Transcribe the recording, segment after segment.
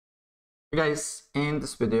Hey guys, in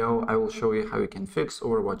this video I will show you how you can fix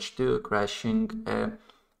Overwatch 2 crashing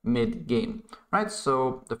mid-game. Right,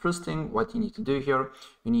 so the first thing what you need to do here,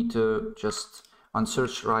 you need to just on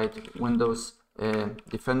search write Windows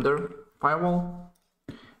Defender Firewall,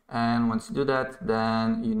 and once you do that,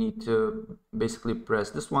 then you need to basically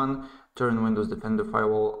press this one, turn Windows Defender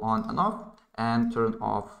Firewall on and off, and turn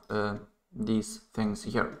off these things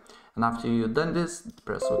here. And after you've done this,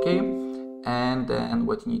 press OK. And then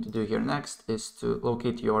what you need to do here next is to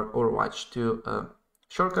locate your Overwatch 2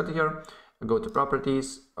 shortcut here. Go to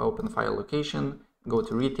Properties, open File Location, go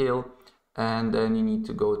to Retail, and then you need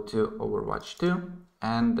to go to Overwatch 2,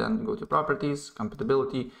 and then go to Properties,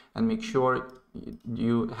 Compatibility, and make sure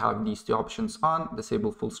you have these two options on,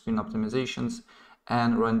 disable full screen optimizations,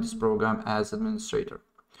 and run this program as administrator.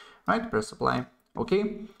 Right, press Apply,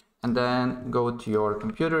 OK, and then go to your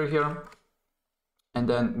computer here, and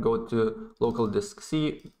then go to local disk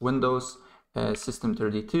C, Windows,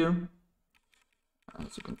 System32,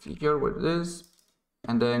 as you can see here where it is,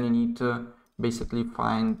 and then you need to basically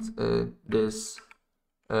find this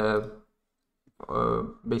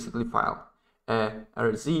basically file,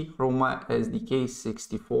 RZ Roma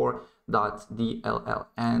SDK64.dll,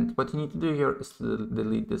 and what you need to do here is to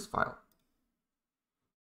delete this file,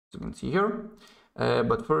 as you can see here.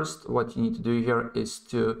 But first what you need to do here is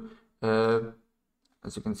to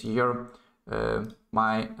as you can see here, if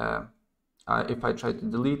I try to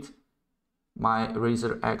delete, my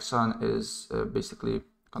Razer Axon is basically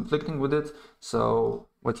conflicting with it. So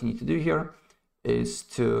what you need to do here is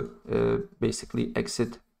to basically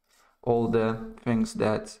exit all the things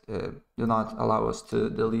that do not allow us to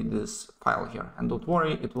delete this file here. And don't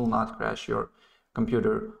worry, it will not crash your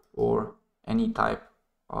computer or any type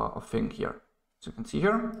of thing here. As you can see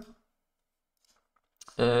here,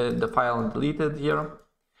 the file deleted here.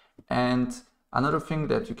 And another thing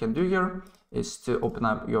that you can do here is to open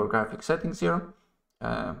up your graphic settings here,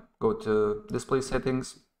 go to display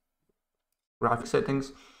settings, graphic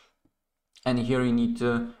settings, and here you need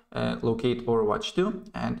to locate Overwatch 2,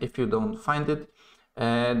 and if you don't find it,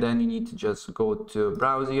 then you need to just go to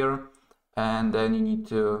browse here, and then you need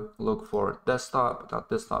to look for desktop,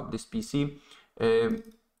 this PC,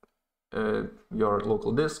 your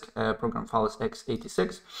local disk, program file is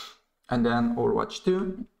x86, and then Overwatch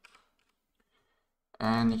 2,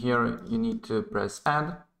 and here you need to press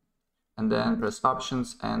add, and then press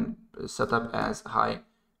options and set up as high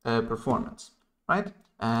performance, right?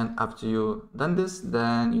 And after you done this,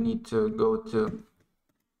 then you need to go to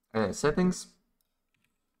settings,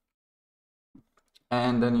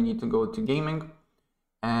 and then you need to go to gaming,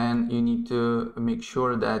 and you need to make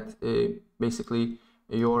sure that basically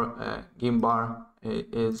your game bar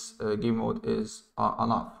is game mode is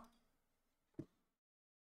on off.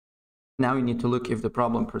 Now you need to look if the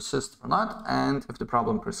problem persists or not, and if the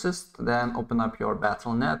problem persists, then open up your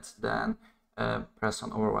Battle.net, then press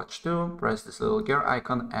on Overwatch 2, press this little gear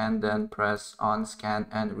icon, and then press on Scan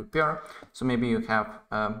and Repair. So maybe you have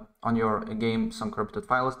on your game some corrupted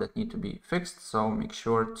files that need to be fixed, so make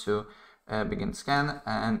sure to begin scan,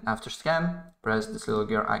 and after scan, press this little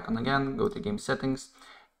gear icon again, go to game settings,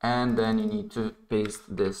 and then you need to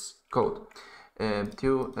paste this code.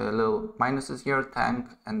 Two little minuses here,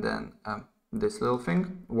 tank, and then this little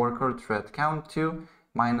thing, worker thread count 2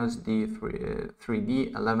 minus the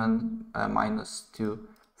 3D 11 minus 2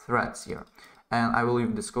 threads here. And I will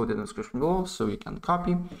leave this code in the description below so you can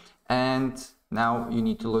copy. And now you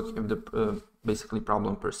need to look if the basically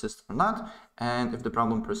problem persists or not. And if the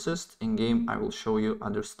problem persists in game, I will show you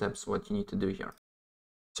other steps what you need to do here.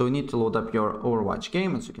 So you need to load up your Overwatch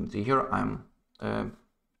game. As you can see here,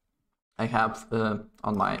 I have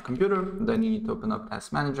on my computer. Then you need to open up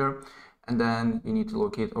Task Manager, and then you need to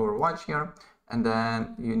locate Overwatch here, and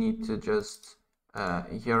then you need to just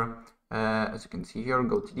here, as you can see here,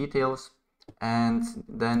 go to details, and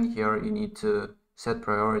then here you need to set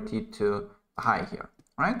priority to high here,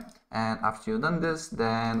 right? And after you've done this,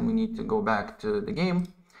 then we need to go back to the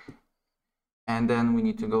game, and then we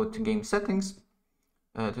need to go to game settings.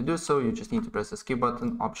 To do so, you just need to press the skip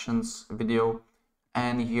button, options, video,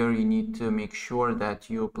 and here you need to make sure that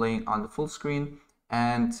you're playing on the full screen,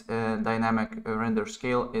 and dynamic render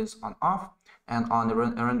scale is on off, and on the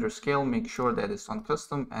render scale make sure that it's on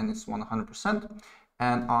custom and it's 100%,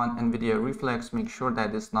 and on NVIDIA Reflex make sure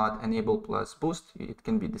that it's not enable plus boost, it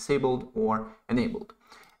can be disabled or enabled,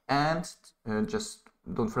 and just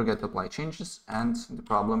don't forget to apply changes and the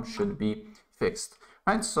problem should be fixed.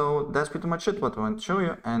 Right, so that's pretty much it what I want to show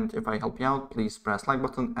you, and if I help you out, please press like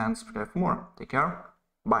button and subscribe for more. Take care,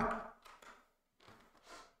 bye.